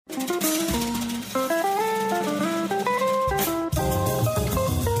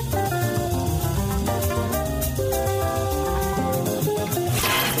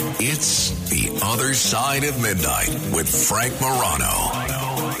Other Side of Midnight with Frank Morano.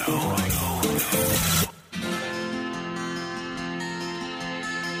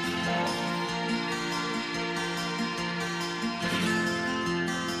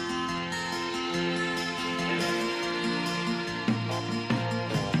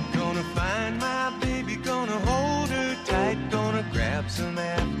 Gonna find my baby, gonna hold her tight, gonna grab some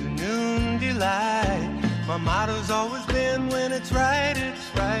afternoon delight. My motto's always been, when it's right,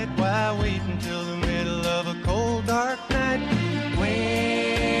 why wait until the middle of a cold, dark night,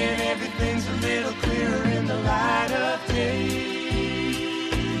 when everything's a little clearer in the light of day,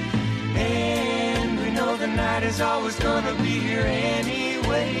 and we know the night is always gonna be here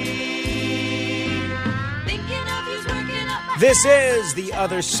anyway. This is The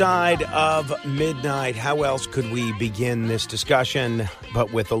Other Side of Midnight. How else could we begin this discussion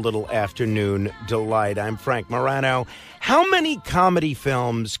but with a little afternoon delight? I'm Frank Morano. How many comedy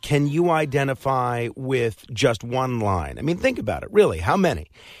films can you identify with just one line? I mean, think about it. Really, how many?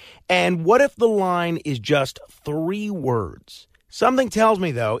 And what if the line is just 3 words? Something tells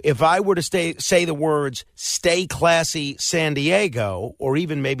me, though, if I were to say the words "Stay Classy San Diego," or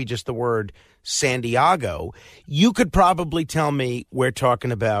even maybe just the word San Diego, you could probably tell me we're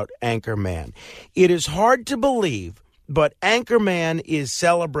talking about Anchorman. It is hard to believe, but Anchorman is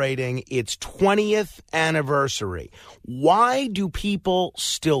celebrating its 20th anniversary. Why do people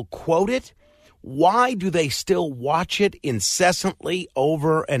still quote it? Why do they still watch it incessantly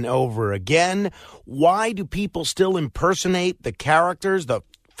over and over again? Why do people still impersonate the characters, the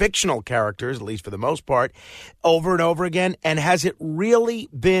fictional characters, at least for the most part, over and over again? And has it really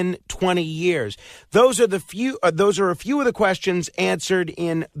been 20 years? Those are a few of the questions answered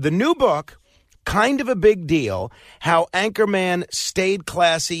in the new book, Kind of a Big Deal: How Anchorman Stayed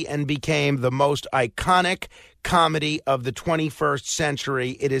Classy and Became the Most Iconic Comedy of the 21st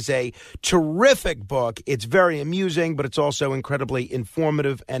Century. It is a terrific book. It's very amusing, but it's also incredibly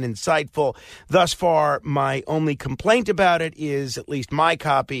informative and insightful. Thus far, my only complaint about it is, at least my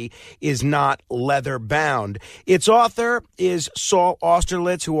copy, is not leather bound. Its author is Saul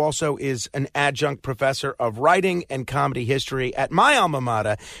Austerlitz, who also is an adjunct professor of writing and comedy history at my alma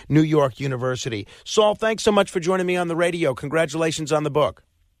mater, New York University. Saul, thanks so much for joining me on the radio. Congratulations on the book.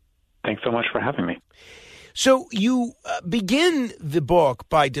 Thanks so much for having me. So you begin the book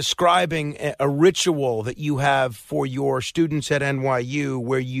by describing a ritual that you have for your students at NYU,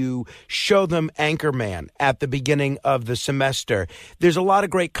 where you show them Anchorman at the beginning of the semester. There's a lot of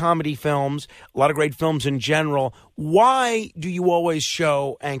great comedy films, a lot of great films in general. Why do you always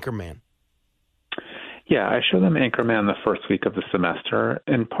show Anchorman? Yeah, I show them Anchorman the first week of the semester,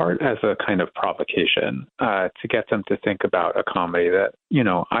 in part as a kind of provocation to get them to think about a comedy that,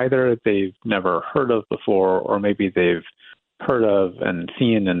 either they've never heard of before, or maybe they've heard of and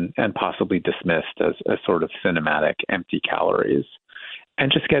seen and possibly dismissed as sort of cinematic empty calories. And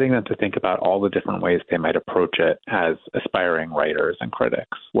just getting them to think about all the different ways they might approach it as aspiring writers and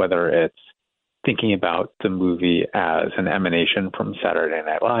critics, whether it's thinking about the movie as an emanation from Saturday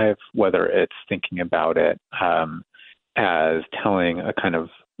Night Live, whether it's thinking about it as telling a kind of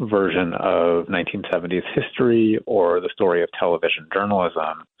version of 1970s history or the story of television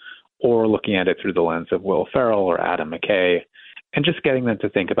journalism, or looking at it through the lens of Will Ferrell or Adam McKay, and just getting them to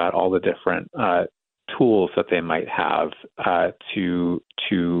think about all the different tools that they might have to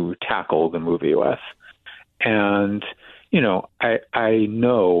tackle the movie with. And I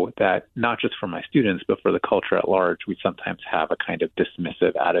know that not just for my students, but for the culture at large, we sometimes have a kind of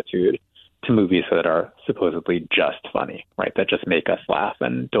dismissive attitude to movies that are supposedly just funny, right? That just make us laugh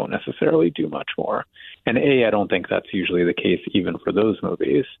and don't necessarily do much more. And A, I don't think that's usually the case even for those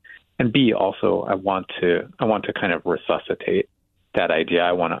movies. And B, also, I want to kind of resuscitate that idea.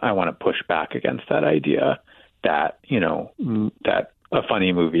 I want to push back against that idea that, that a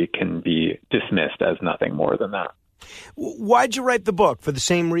funny movie can be dismissed as nothing more than that. Why'd you write the book? For the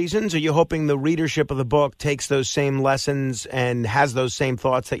same reasons? Are you hoping the readership of the book takes those same lessons and has those same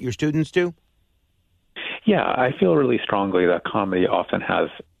thoughts that your students do? Yeah, I feel really strongly that comedy often has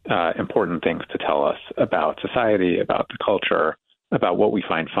important things to tell us about society, about the culture, about what we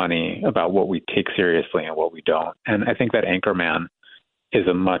find funny, about what we take seriously and what we don't. And I think that Anchorman is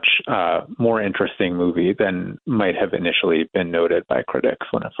a much more interesting movie than might have initially been noted by critics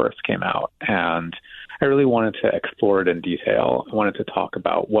when it first came out. And I really wanted to explore it in detail. I wanted to talk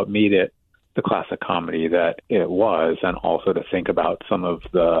about what made it the classic comedy that it was, and also to think about some of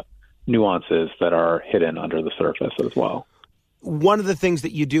the nuances that are hidden under the surface as well. One of the things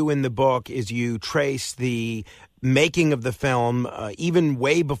that you do in the book is you trace the making of the film, even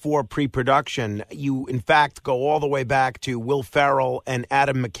way before pre-production. You, in fact, go all the way back to Will Ferrell and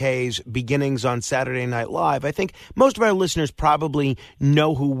Adam McKay's beginnings on Saturday Night Live. I think most of our listeners probably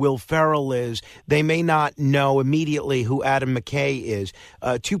know who Will Ferrell is. They may not know immediately who Adam McKay is.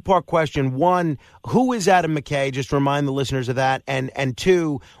 Two-part question. One, who is Adam McKay? Just remind the listeners of that. And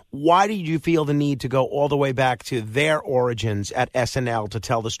two, why did you feel the need to go all the way back to their origins at SNL to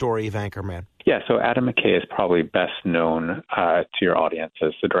tell the story of Anchorman? Yeah, so Adam McKay is probably best known to your audience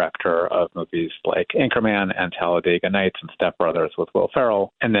as the director of movies like Anchorman and Talladega Nights and Step Brothers with Will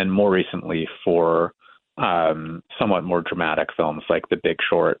Ferrell, and then more recently for somewhat more dramatic films like The Big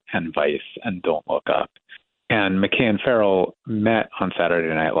Short and Vice and Don't Look Up. And McKay and Ferrell met on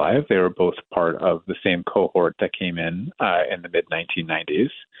Saturday Night Live. They were both part of the same cohort that came in the mid-1990s.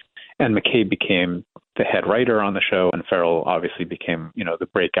 And McKay became the head writer on the show, and Ferrell obviously became, the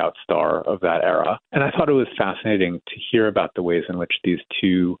breakout star of that era. And I thought it was fascinating to hear about the ways in which these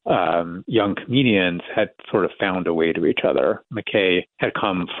two young comedians had sort of found a way to each other. McKay had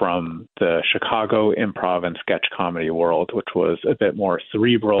come from the Chicago improv and sketch comedy world, which was a bit more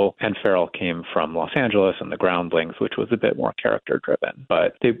cerebral, and Ferrell came from Los Angeles and the Groundlings, which was a bit more character-driven.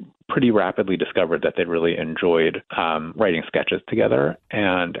 But they pretty rapidly discovered that they really enjoyed writing sketches together,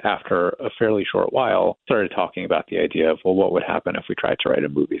 and after a fairly short while, started talking about the idea of, well, what would happen if we tried to write a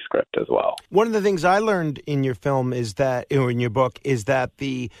movie script as well? One of the things I learned in your film is that, or in your book, is that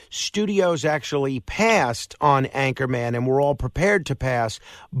the studios actually passed on Anchorman and were all prepared to pass,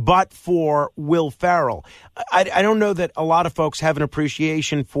 but for Will Ferrell. I don't know that a lot of folks have an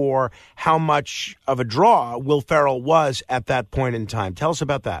appreciation for how much of a draw Will Ferrell was at that point in time. Tell us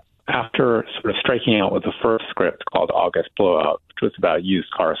about that. After sort of striking out with the first script called August Blowout, which was about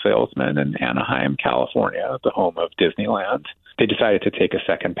used car salesmen in Anaheim, California, the home of Disneyland, they decided to take a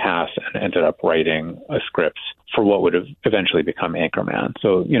second pass and ended up writing a script for what would have eventually become Anchorman.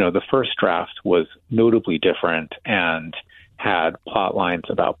 So, the first draft was notably different and had plot lines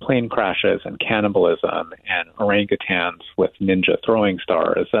about plane crashes and cannibalism and orangutans with ninja throwing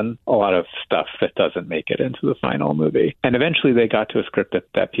stars and a lot of stuff that doesn't make it into the final movie. And eventually they got to a script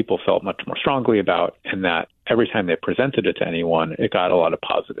that people felt much more strongly about, and that every time they presented it to anyone, it got a lot of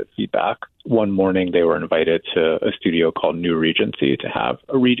positive feedback. One morning they were invited to a studio called New Regency to have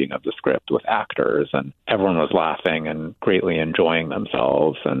a reading of the script with actors, and everyone was laughing and greatly enjoying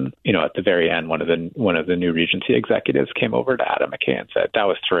themselves. And, at the very end, one of the New Regency executives came over to Adam McKay and said, "That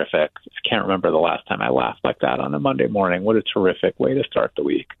was terrific. I can't remember the last time I laughed like that on a Monday morning. What a terrific way to start the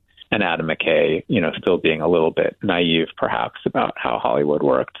week." And Adam McKay, still being a little bit naive perhaps about how Hollywood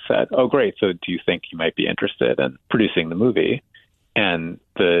worked, said, "Oh, great. So do you think you might be interested in producing the movie?" And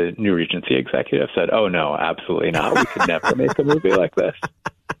the New Regency executive said, "Oh, no, absolutely not. We could never make a movie like this."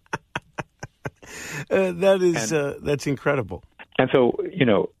 That's incredible. And so,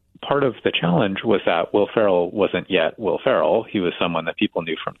 part of the challenge was that Will Ferrell wasn't yet Will Ferrell. He was someone that people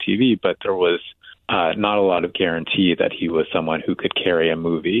knew from TV, but there was not a lot of guarantee that he was someone who could carry a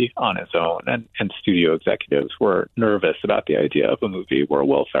movie on his own. And studio executives were nervous about the idea of a movie where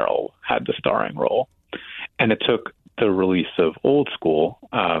Will Ferrell had the starring role. And it took the release of Old School,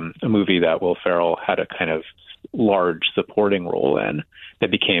 a movie that Will Ferrell had a kind of large supporting role in,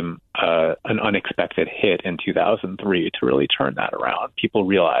 that became an unexpected hit in 2003 to really turn that around. People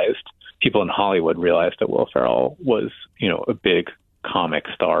in Hollywood realized that Will Ferrell was, a big comic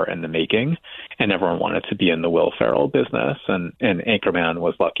star in the making, and everyone wanted to be in the Will Ferrell business. And Anchorman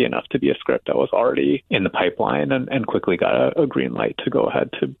was lucky enough to be a script that was already in the pipeline and quickly got a green light to go ahead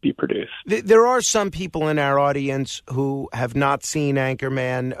to be produced. There are some people in our audience who have not seen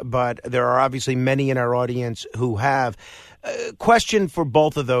Anchorman, but there are obviously many in our audience who have. Question for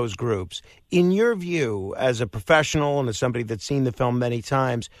both of those groups. In your view, as a professional and as somebody that's seen the film many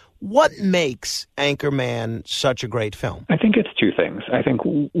times, what makes Anchorman such a great film? I think it's two things. I think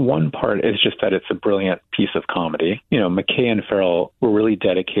one part is just that it's a brilliant piece of comedy. McKay and Ferrell were really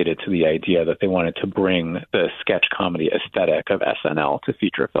dedicated to the idea that they wanted to bring the sketch comedy aesthetic of SNL to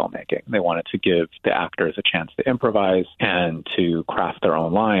feature filmmaking. They wanted to give the actors a chance to improvise and to craft their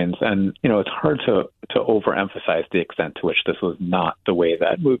own lines. And, it's hard to overemphasize the extent to which this was not the way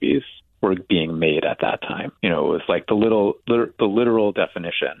that movies were being made at that time. It was like the literal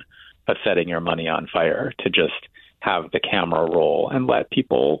definition of setting your money on fire, to just have the camera roll and let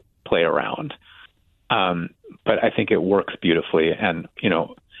people play around. But I think it works beautifully. And,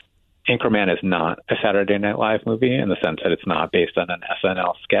 Anchorman is not a Saturday Night Live movie in the sense that it's not based on an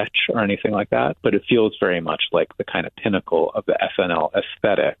SNL sketch or anything like that, but it feels very much like the kind of pinnacle of the SNL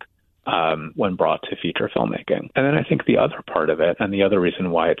aesthetic when brought to feature filmmaking. And then I think the other part of it, and the other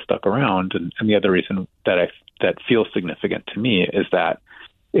reason why it stuck around, and the other reason that feels significant to me, is that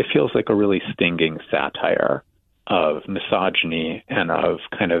it feels like a really stinging satire of misogyny and of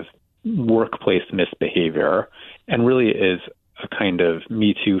kind of workplace misbehavior, and really is a kind of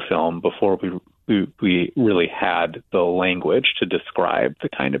Me Too film before we really had the language to describe the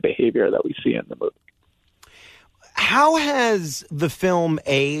kind of behavior that we see in the movie. How has the film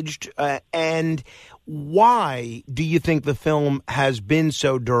aged, and why do you think the film has been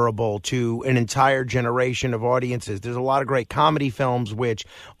so durable to an entire generation of audiences? There's a lot of great comedy films which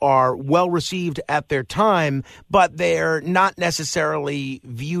are well received at their time, but they're not necessarily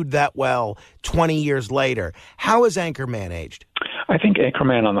viewed that well 20 years later. How has Anchorman aged? I think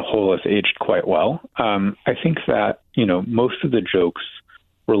Anchorman on the whole has aged quite well. I think that, most of the jokes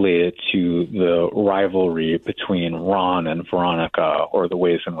related to the rivalry between Ron and Veronica, or the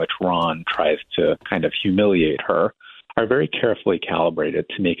ways in which Ron tries to kind of humiliate her, are very carefully calibrated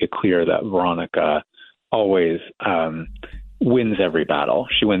to make it clear that Veronica always wins every battle.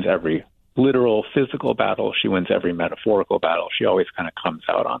 She wins every literal physical battle. She wins every metaphorical battle. She always kind of comes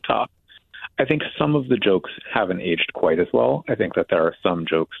out on top. I think some of the jokes haven't aged quite as well. I think that there are some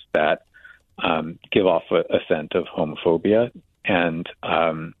jokes that give off a scent of homophobia, and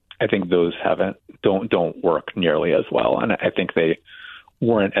I think those don't work nearly as well. And I think they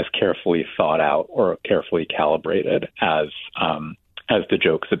weren't as carefully thought out or carefully calibrated as the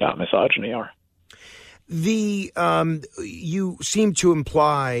jokes about misogyny are. You seem to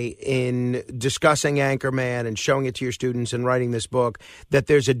imply in discussing Anchorman and showing it to your students and writing this book that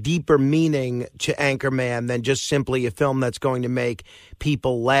there's a deeper meaning to Anchorman than just simply a film that's going to make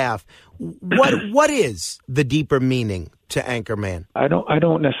people laugh. What is the deeper meaning to Anchorman? I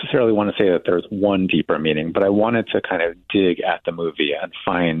don't necessarily want to say that there's one deeper meaning, but I wanted to kind of dig at the movie and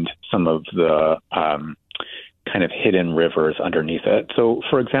find some of the kind of hidden rivers underneath it. So,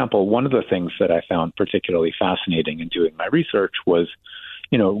 for example, one of the things that I found particularly fascinating in doing my research was,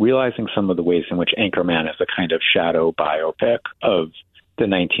 realizing some of the ways in which Anchorman is a kind of shadow biopic of the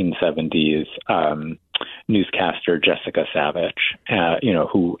 1970s newscaster Jessica Savage,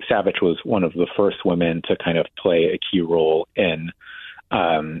 who Savage was one of the first women to kind of play a key role in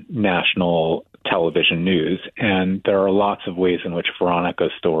national television news. And there are lots of ways in which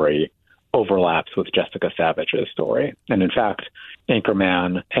Veronica's story overlaps with Jessica Savage's story. And in fact,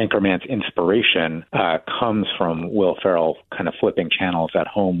 Anchorman's inspiration comes from Will Ferrell kind of flipping channels at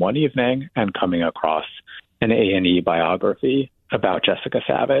home one evening and coming across an A&E biography about Jessica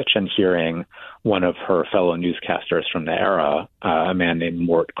Savage and hearing one of her fellow newscasters from the era, a man named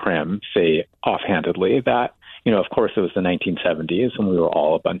Mort Krim, say offhandedly that, of course it was the 1970s and we were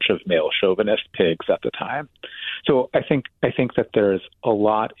all a bunch of male chauvinist pigs at the time. So I think that there's a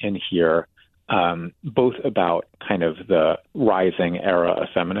lot in here, both about kind of the rising era of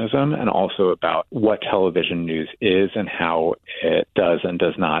feminism and also about what television news is and how it does and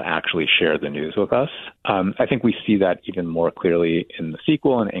does not actually share the news with us. I think we see that even more clearly in the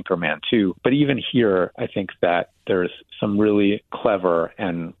sequel, in Anchorman 2. But even here, I think that there's some really clever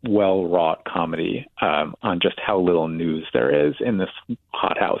and well-wrought comedy on just how little news there is in this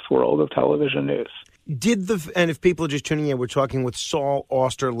hothouse world of television news. And if people are just tuning in, we're talking with Saul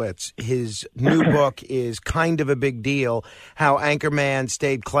Austerlitz. His new book is kind of a big deal, how Anchorman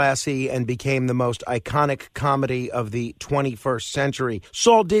stayed classy and became the most iconic comedy of the 21st century.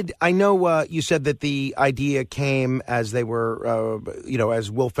 Saul, I know you said that the idea came as they were,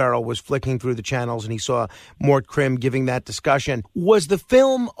 as Will Ferrell was flicking through the channels and he saw Mort Krim giving that discussion. Was the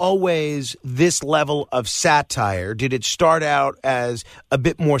film always this level of satire? Did it start out as a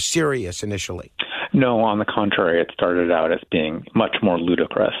bit more serious initially? No, on the contrary, it started out as being much more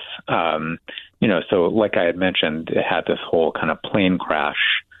ludicrous. So like I had mentioned, it had this whole kind of plane crash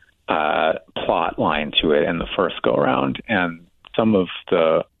plot line to it in the first go around. And some of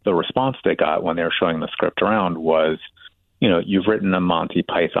the response they got when they were showing the script around was, you've written a Monty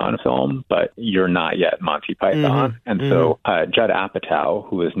Python film, but you're not yet Monty Python. Mm-hmm. And so Judd Apatow,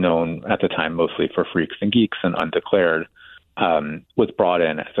 who was known at the time mostly for Freaks and Geeks and Undeclared, was brought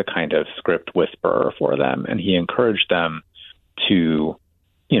in as a kind of script whisperer for them. And he encouraged them to,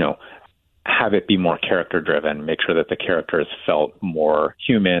 have it be more character driven, make sure that the characters felt more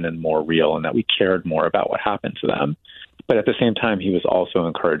human and more real and that we cared more about what happened to them. But at the same time, he was also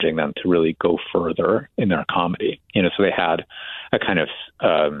encouraging them to really go further in their comedy. So they had a kind of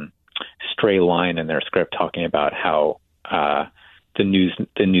stray line in their script talking about how the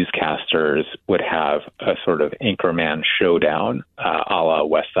newscasters would have a sort of anchorman showdown, a la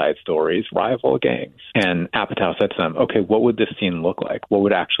West Side Story's rival gangs. And Apatow said to them, okay, what would this scene look like? What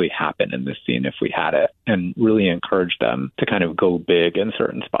would actually happen in this scene if we had it? And really encouraged them to kind of go big in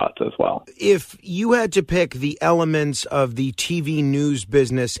certain spots as well. If you had to pick the elements of the TV news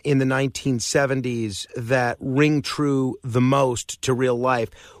business in the 1970s that ring true the most to real life,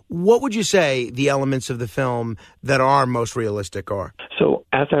 what would you say the elements of the film that are most realistic are? So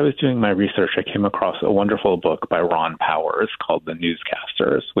as I was doing my research, I came across a wonderful book by Ron Powers called The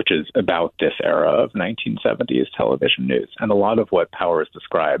Newscasters, which is about this era of 1970s television news. And a lot of what Powers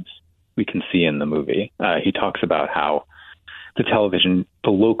describes, we can see in the movie. He talks about how the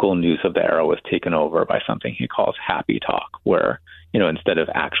local news of the era was taken over by something he calls happy talk, where, instead of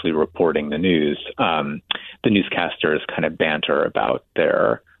actually reporting the news, the newscasters kind of banter about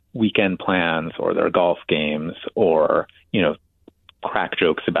their weekend plans or their golf games or, crack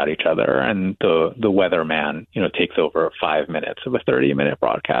jokes about each other. And the weatherman, takes over 5 minutes of a 30-minute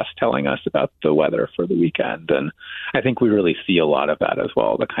broadcast telling us about the weather for the weekend. And I think we really see a lot of that as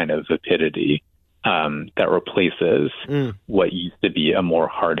well, the kind of vapidity that replaces what used to be a more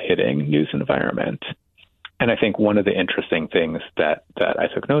hard-hitting news environment. And I think one of the interesting things that I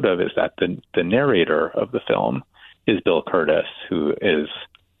took note of is that the narrator of the film is Bill Curtis, who is,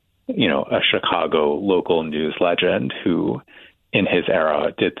 a Chicago local news legend who in his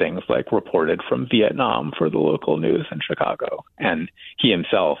era did things like reported from Vietnam for the local news in Chicago. And he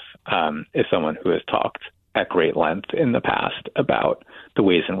himself is someone who has talked at great length in the past about the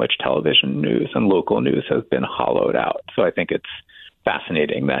ways in which television news and local news has been hollowed out. So I think it's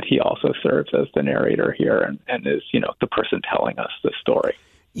fascinating that he also serves as the narrator here and is, the person telling us the story.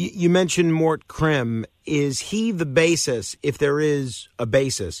 You mentioned Mort Krim. Is he the basis, if there is a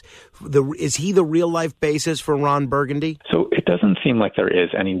basis, is he the real-life basis for Ron Burgundy? So it doesn't seem like there is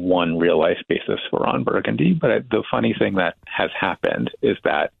any one real-life basis for Ron Burgundy, but the funny thing that has happened is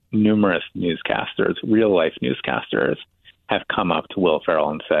that numerous newscasters, real-life newscasters, have come up to Will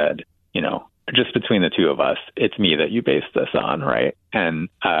Ferrell and said, just between the two of us, it's me that you based this on, right? And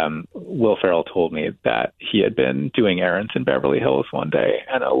Will Ferrell told me that he had been doing errands in Beverly Hills one day,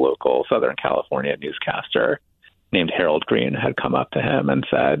 and a local Southern California newscaster named Harold Green had come up to him and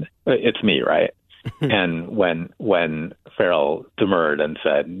said, it's me, right? And when Ferrell demurred and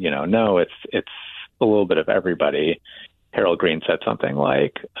said, no, it's a little bit of everybody, Harold Green said something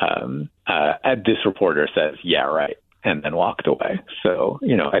like, this reporter says, yeah, right, and then walked away. So,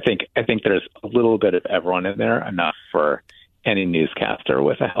 I think there's a little bit of everyone in there, enough for any newscaster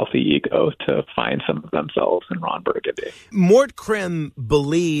with a healthy ego to find some of themselves in Ron Burgundy. Mort Krim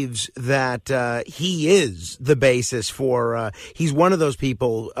believes that he is the basis for, he's one of those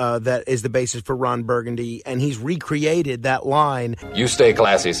people that is the basis for Ron Burgundy, and he's recreated that line. You stay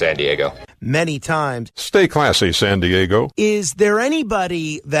classy, San Diego. Many times. Stay classy, San Diego. Is there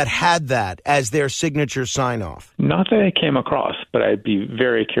anybody that had that as their signature sign-off? Not that I came across, but I'd be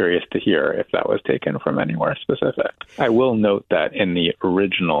very curious to hear if that was taken from anywhere specific. I will note that in the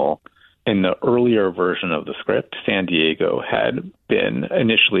earlier version of the script, San Diego had been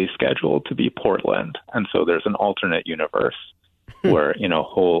initially scheduled to be Portland. And so there's an alternate universe where, a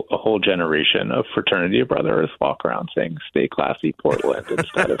whole generation of fraternity brothers walk around saying, stay classy Portland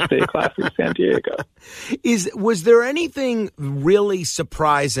instead of stay classy San Diego. Was there anything really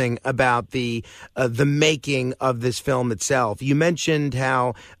surprising about the making of this film itself? You mentioned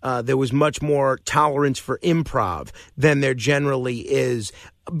how there was much more tolerance for improv than there generally is.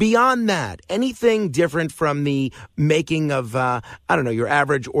 Beyond that, anything different from the making of, your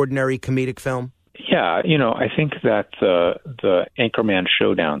average, ordinary comedic film? Yeah, I think that the Anchorman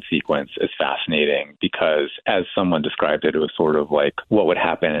showdown sequence is fascinating because, as someone described it, it was sort of like what would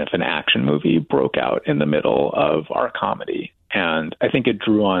happen if an action movie broke out in the middle of our comedy. And I think it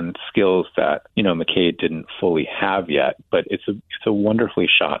drew on skills that, McKay didn't fully have yet, but it's a wonderfully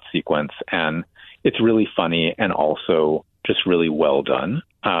shot sequence, and it's really funny and also just really well done.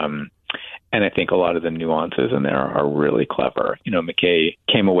 And I think a lot of the nuances in there are really clever. McKay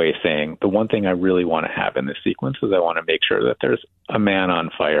came away saying, the one thing I really want to have in this sequence is I want to make sure that there's a man on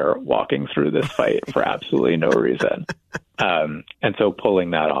fire walking through this fight for absolutely no reason. And so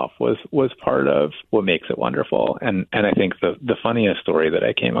pulling that off was part of what makes it wonderful. And I think the funniest story that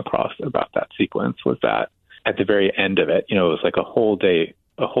I came across about that sequence was that at the very end of it, it was like a whole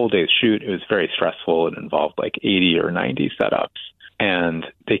day's shoot. It was very stressful. It involved like 80 or 90 setups. And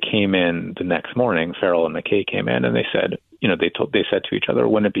they came in the next morning, Ferrell and McKay came in, and they said, they said to each other,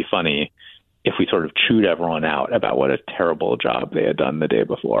 wouldn't it be funny if we sort of chewed everyone out about what a terrible job they had done the day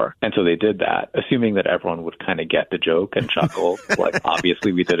before. And so they did that, assuming that everyone would kind of get the joke and chuckle, like,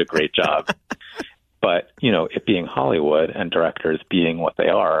 obviously we did a great job. But, it being Hollywood and directors being what they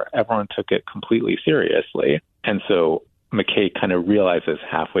are, everyone took it completely seriously. And so McKay kind of realizes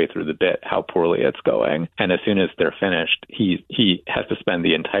halfway through the bit how poorly it's going. And as soon as they're finished, he has to spend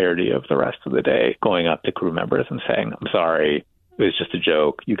the entirety of the rest of the day going up to crew members and saying, I'm sorry, it was just a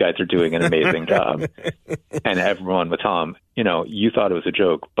joke. You guys are doing an amazing job. And everyone would tell him, you thought it was a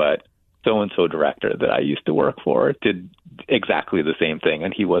joke, but so-and-so director that I used to work for did exactly the same thing,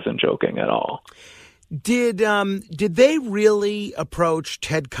 and he wasn't joking at all. Did they really approach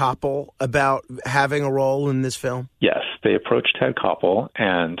Ted Koppel about having a role in this film? Yes, they approached Ted Koppel,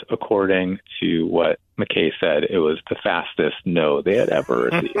 and according to what McKay said, it was the fastest no they had ever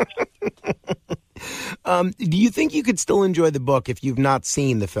received. Do you think you could still enjoy the book if you've not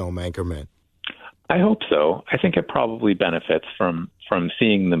seen the film Anchorman? I hope so. I think it probably benefits from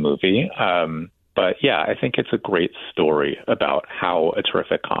seeing the movie. But yeah, I think it's a great story about how a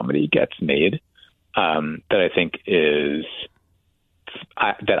terrific comedy gets made. That I think that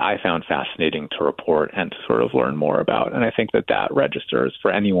I found fascinating to report and to sort of learn more about. And I think that registers for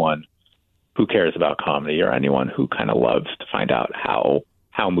anyone who cares about comedy or anyone who kind of loves to find out how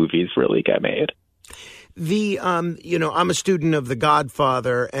movies really get made. I'm a student of The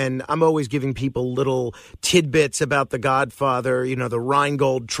Godfather, and I'm always giving people little tidbits about The Godfather, the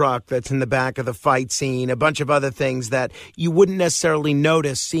Rheingold truck that's in the back of the fight scene, a bunch of other things that you wouldn't necessarily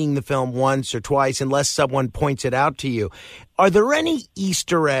notice seeing the film once or twice unless someone points it out to you. Are there any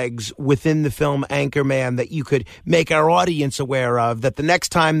Easter eggs within the film Anchorman that you could make our audience aware of, that the next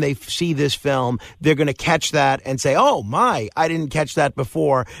time they see this film, they're going to catch that and say, oh, my, I didn't catch that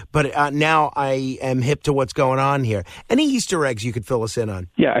before, but now I am hip to what's going on here? Any Easter eggs you could fill us in on?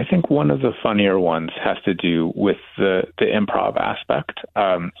 Yeah, I think one of the funnier ones has to do with the improv aspect.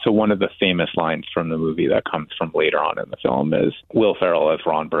 So one of the famous lines from the movie that comes from later on in the film is Will Ferrell as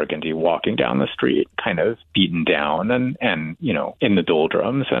Ron Burgundy walking down the street, kind of beaten down and in the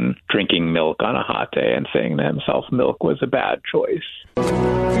doldrums and drinking milk on a hot day and saying to himself, milk was a bad choice.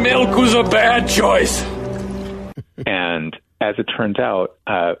 Milk was a bad choice. And as it turns out,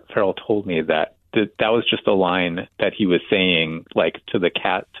 Ferrell told me that was just a line that he was saying, like, to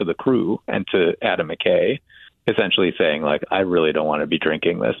the crew and to Adam McKay, essentially saying, like, I really don't want to be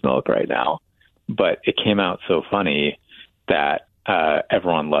drinking this milk right now. But it came out so funny that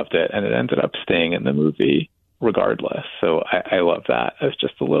everyone loved it, and it ended up staying in the movie regardless. So I love that as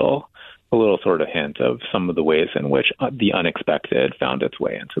just a little sort of hint of some of the ways in which the unexpected found its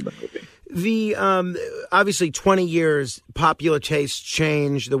way into the movie. The obviously 20 years, popular tastes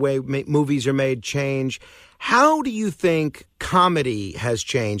change, the way movies are made change. How do you think comedy has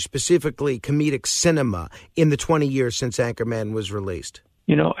changed, specifically comedic cinema, in the 20 years since Anchorman was released?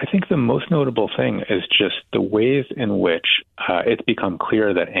 I think the most notable thing is just the ways in which it's become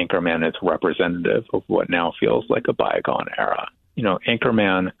clear that Anchorman is representative of what now feels like a bygone era.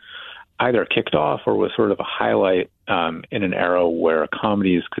 Anchorman either kicked off or was sort of a highlight in an era where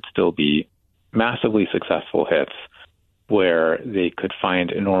comedies could still be massively successful hits, where they could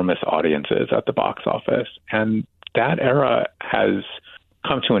find enormous audiences at the box office. And that era has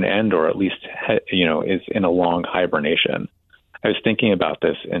come to an end, or at least, is in a long hibernation. I was thinking about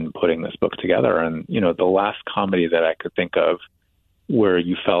this in putting this book together, and, the last comedy that I could think of where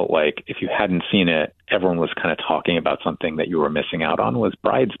you felt like if you hadn't seen it, everyone was kind of talking about something that you were missing out on was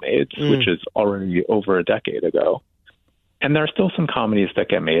Bridesmaids, which is already over a decade ago. And there are still some comedies that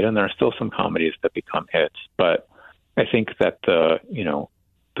get made, and there are still some comedies that become hits. But I think that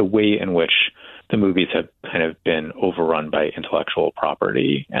the way in which the movies have kind of been overrun by intellectual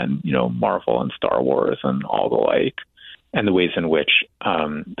property and, Marvel and Star Wars and all the like, and the ways in which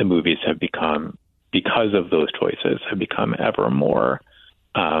the movies have become, because of those choices, have become ever more,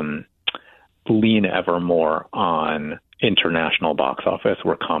 lean ever more on international box office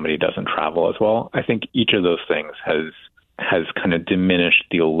where comedy doesn't travel as well. I think each of those things has kind of diminished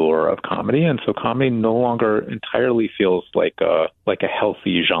the allure of comedy. And so comedy no longer entirely feels like a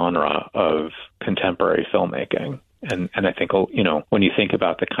healthy genre of contemporary filmmaking. And I think, when you think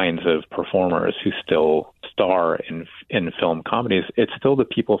about the kinds of performers who still star in film comedies, it's still the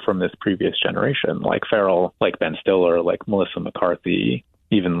people from this previous generation, like Ferrell, like Ben Stiller, like Melissa McCarthy,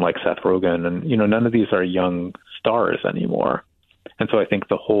 even like Seth Rogen. And, none of these are young stars anymore. And so I think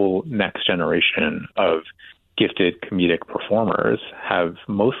the whole next generation of gifted comedic performers have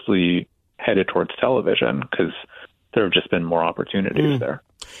mostly headed towards television because there have just been more opportunities there.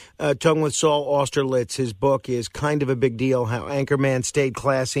 talking with Saul Austerlitz. His book is Kind of a Big Deal, How Anchorman Stayed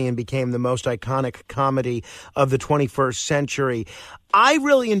Classy and Became the Most Iconic Comedy of the 21st Century. I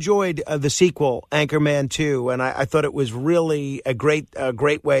really enjoyed the sequel, Anchorman 2, and I thought it was really a great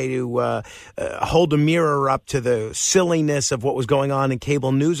way to hold a mirror up to the silliness of what was going on in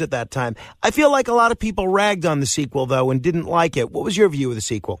cable news at that time. I feel like a lot of people ragged on the sequel, though, and didn't like it. What was your view of the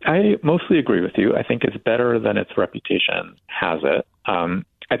sequel? I mostly agree with you. I think it's better than its reputation has it.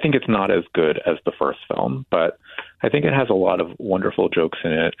 I think it's not as good as the first film, but I think it has a lot of wonderful jokes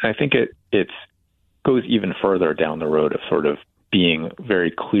in it. I think it goes even further down the road of sort of being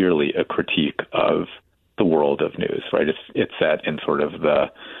very clearly a critique of the world of news, right? It's set in sort of the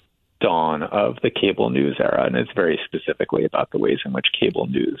dawn of the cable news era, and it's very specifically about the ways in which cable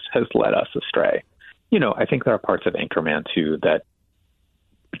news has led us astray. I think there are parts of Anchorman 2 that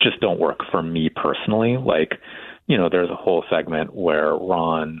just don't work for me personally. Like, there's a whole segment where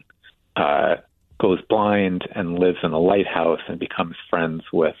Ron goes blind and lives in a lighthouse and becomes friends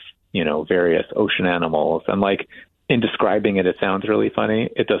with, various ocean animals. And like, in describing it, it sounds really funny.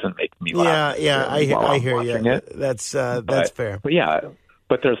 It doesn't make me laugh. Yeah, I hear you. That's fair.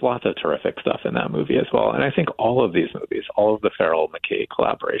 But there's lots of terrific stuff in that movie as well. And I think all of these movies, all of the Farrell-McKay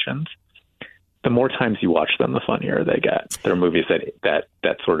collaborations, the more times you watch them, the funnier they get. They're movies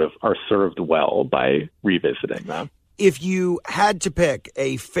that sort of are served well by revisiting them. If you had to pick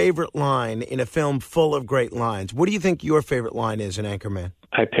a favorite line in a film full of great lines, what do you think your favorite line is in Anchorman?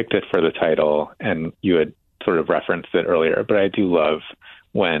 I picked it for the title, and you had sort of referenced it earlier, but I do love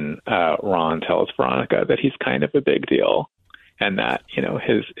when Ron tells Veronica that he's kind of a big deal, and that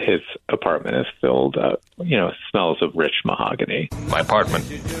his apartment is filled smells of rich mahogany. My apartment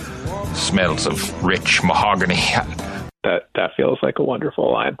smells of rich mahogany. That feels like a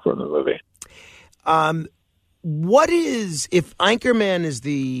wonderful line from the movie. If Anchorman is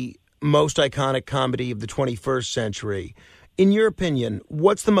the most iconic comedy of the 21st century, in your opinion,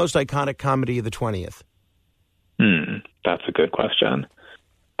 what's the most iconic comedy of the 20th? That's a good question.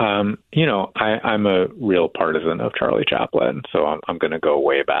 I'm a real partisan of Charlie Chaplin, so I'm going to go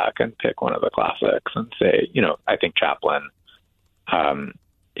way back and pick one of the classics and say, I think Chaplin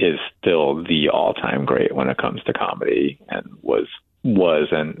is still the all-time great when it comes to comedy, and was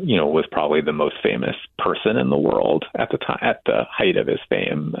probably the most famous person in the world at the time, at the height of his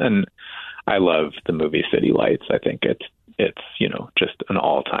fame. And I love the movie City Lights. I think it's just an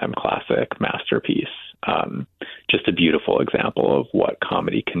all-time classic masterpiece. Just a beautiful example of what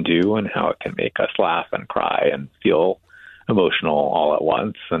comedy can do and how it can make us laugh and cry and feel emotional all at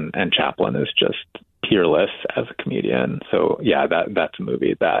once. And Chaplin is just peerless as a comedian. So yeah, that's a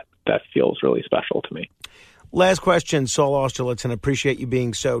movie that feels really special to me. Last question, Saul Austerlitz, and I appreciate you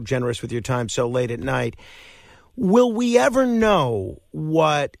being so generous with your time so late at night. Will we ever know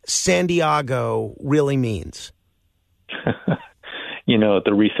what San Diego really means?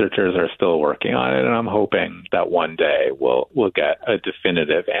 The researchers are still working on it, and I'm hoping that one day we'll get a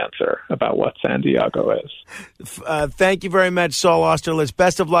definitive answer about what San Diego is. Thank you very much, Saul Austerlitz.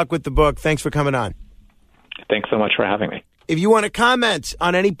 Best of luck with the book. Thanks for coming on. Thanks so much for having me. If you want to comment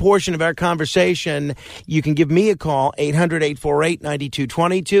on any portion of our conversation, you can give me a call,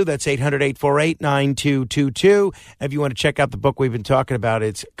 800-848-9222. That's 800-848-9222. If you want to check out the book we've been talking about,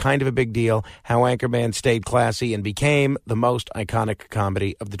 it's Kind of a Big Deal, How Anchorman Stayed Classy and Became the Most Iconic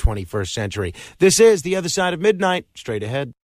Comedy of the 21st Century. This is The Other Side of Midnight. Straight ahead.